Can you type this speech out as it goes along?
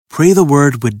Pray the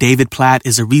Word with David Platt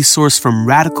is a resource from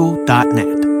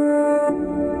radical.net.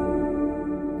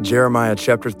 Jeremiah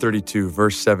chapter 32,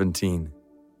 verse 17.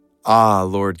 Ah,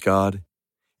 Lord God,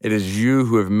 it is you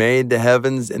who have made the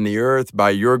heavens and the earth by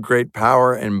your great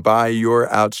power and by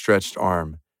your outstretched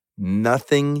arm.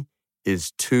 Nothing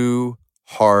is too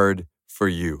hard for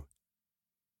you.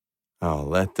 Oh,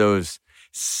 let those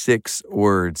 6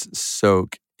 words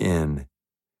soak in.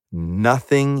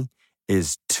 Nothing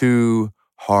is too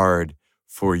hard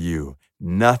for you.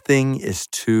 Nothing is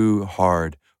too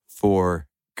hard for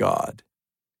God.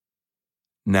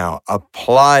 Now,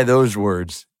 apply those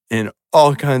words in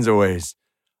all kinds of ways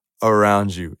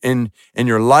around you, in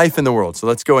your life in the world. So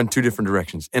let's go in 2 different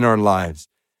directions. In our lives,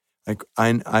 like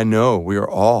I know we are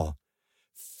all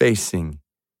facing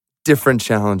different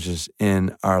challenges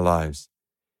in our lives.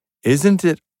 Isn't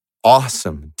it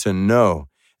awesome to know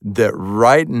that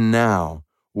right now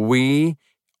we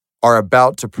are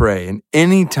about to pray, and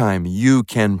anytime you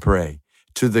can pray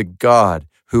to the God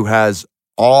who has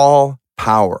all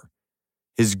power,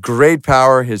 his great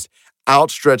power, his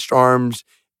outstretched arms,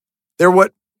 they're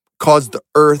what caused the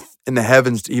earth and the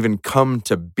heavens to even come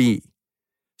to be.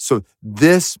 So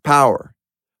this power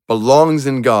belongs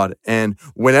in God. And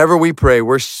whenever we pray,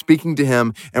 we're speaking to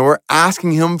him and we're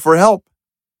asking him for help.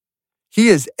 He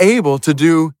is able to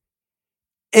do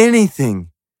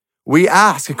anything we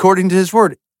ask according to his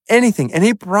word, anything. And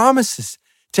he promises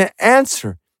to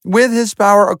answer with his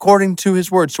power according to his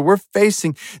word. So we're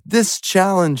facing this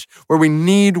challenge where we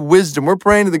need wisdom. We're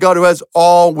praying to the God who has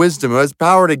all wisdom, who has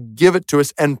power to give it to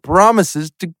us and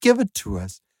promises to give it to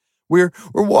us. We're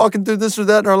walking through this or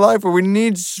that in our life where we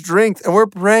need strength, and we're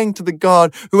praying to the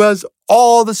God who has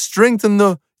all the strength in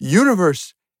the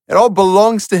universe. It all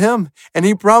belongs to him, and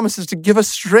he promises to give us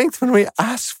strength when we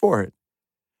ask for it.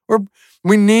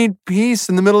 We need peace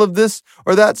in the middle of this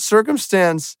or that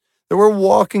circumstance that we're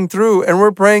walking through, and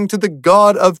we're praying to the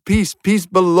God of peace. Peace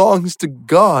belongs to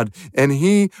God, and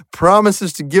he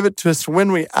promises to give it to us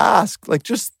when we ask. Like,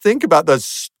 just think about the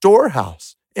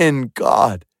storehouse in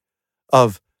God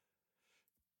of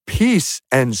peace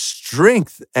and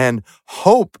strength and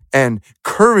hope and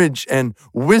courage and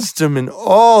wisdom and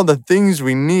all the things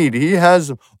we need. He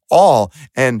has all,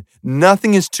 and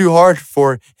nothing is too hard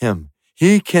for him.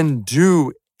 He can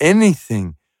do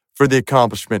anything for the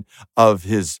accomplishment of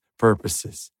his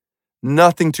purposes.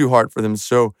 Nothing too hard for them.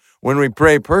 So when we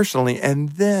pray personally, and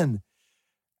then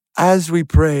as we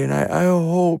pray, and I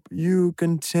hope you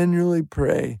continually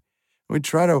pray, we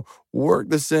try to work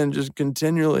this in just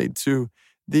continually to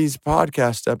these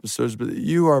podcast episodes, but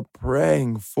you are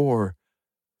praying for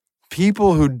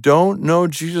people who don't know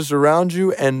Jesus around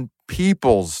you and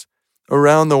peoples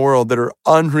around the world that are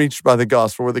unreached by the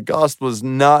gospel, where the gospel is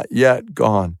not yet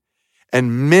gone.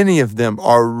 And many of them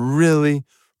are really,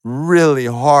 really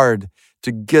hard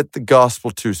to get the gospel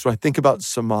to. So I think about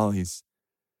Somalis.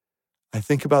 I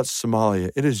think about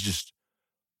Somalia. It is just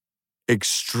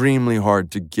extremely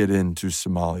hard to get into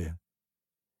Somalia.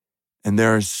 And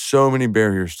there are so many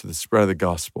barriers to the spread of the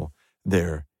gospel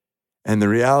there. And the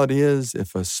reality is,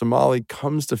 if a Somali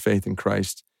comes to faith in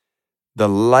Christ, the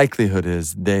likelihood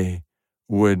is they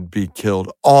would be killed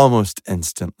almost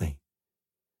instantly.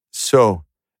 So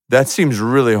that seems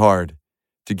really hard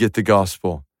to get the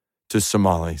gospel to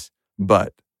Somalis.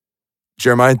 But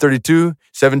Jeremiah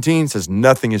 32:17 says,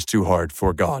 nothing is too hard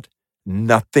for God.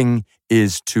 Nothing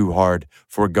is too hard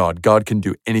for God. God can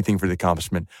do anything for the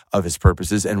accomplishment of his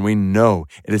purposes, and we know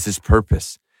it is his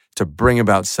purpose to bring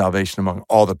about salvation among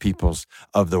all the peoples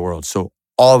of the world. So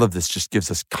all of this just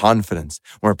gives us confidence.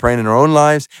 We're praying in our own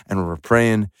lives, and we're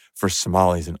praying for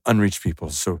Somalis and unreached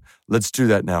people. So let's do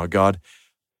that now. God,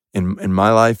 in my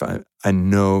life, I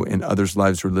know in others'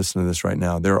 lives who are listening to this right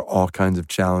now, there are all kinds of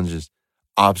challenges,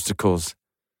 obstacles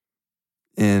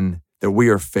that we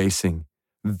are facing,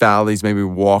 valleys maybe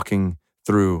walking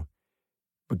through.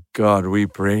 But God, we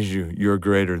praise you. You're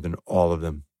greater than all of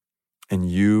them. And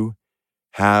you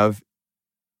have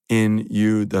in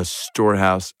you the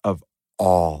storehouse of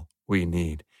all we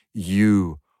need.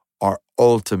 You are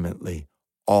ultimately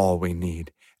all we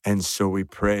need. And so we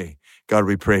pray. God,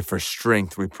 we pray for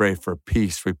strength. We pray for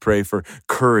peace. We pray for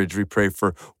courage. We pray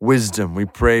for wisdom. We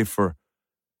pray for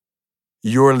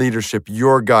your leadership,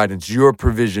 your guidance, your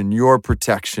provision, your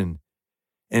protection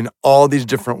in all these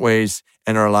different ways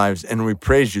in our lives. And we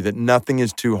praise you that nothing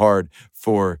is too hard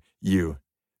for you,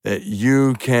 that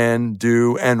you can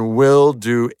do and will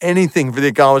do anything for the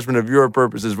accomplishment of your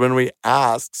purposes when we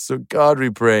ask. So God, we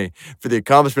pray for the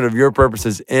accomplishment of your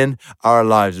purposes in our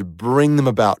lives. Bring them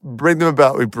about,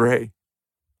 we pray.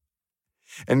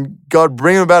 And God,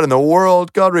 bring them about in the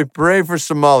world. God, we pray for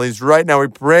Somalis right now. We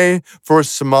pray for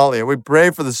Somalia. We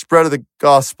pray for the spread of the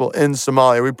gospel in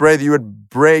Somalia. We pray that you would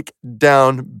break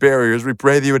down barriers. We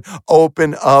pray that you would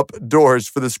open up doors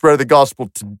for the spread of the gospel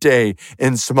today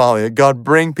in Somalia. God,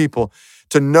 bring people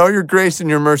to know your grace and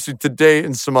your mercy today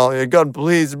in Somalia. God,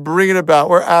 please bring it about.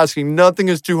 We're asking. Nothing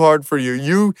is too hard for you.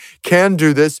 You can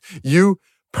do this. You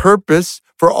purpose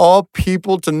for all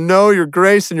people to know your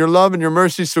grace and your love and your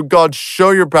mercy. So God,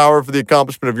 show your power for the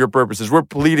accomplishment of your purposes. We're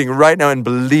pleading right now and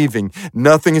believing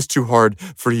nothing is too hard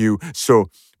for you. So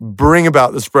bring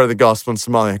about the spread of the gospel in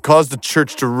Somalia. Cause the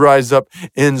church to rise up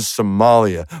in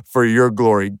Somalia for your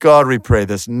glory. God, we pray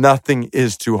this. Nothing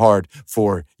is too hard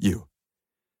for you.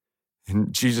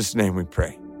 In Jesus' name we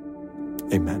pray.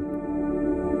 Amen.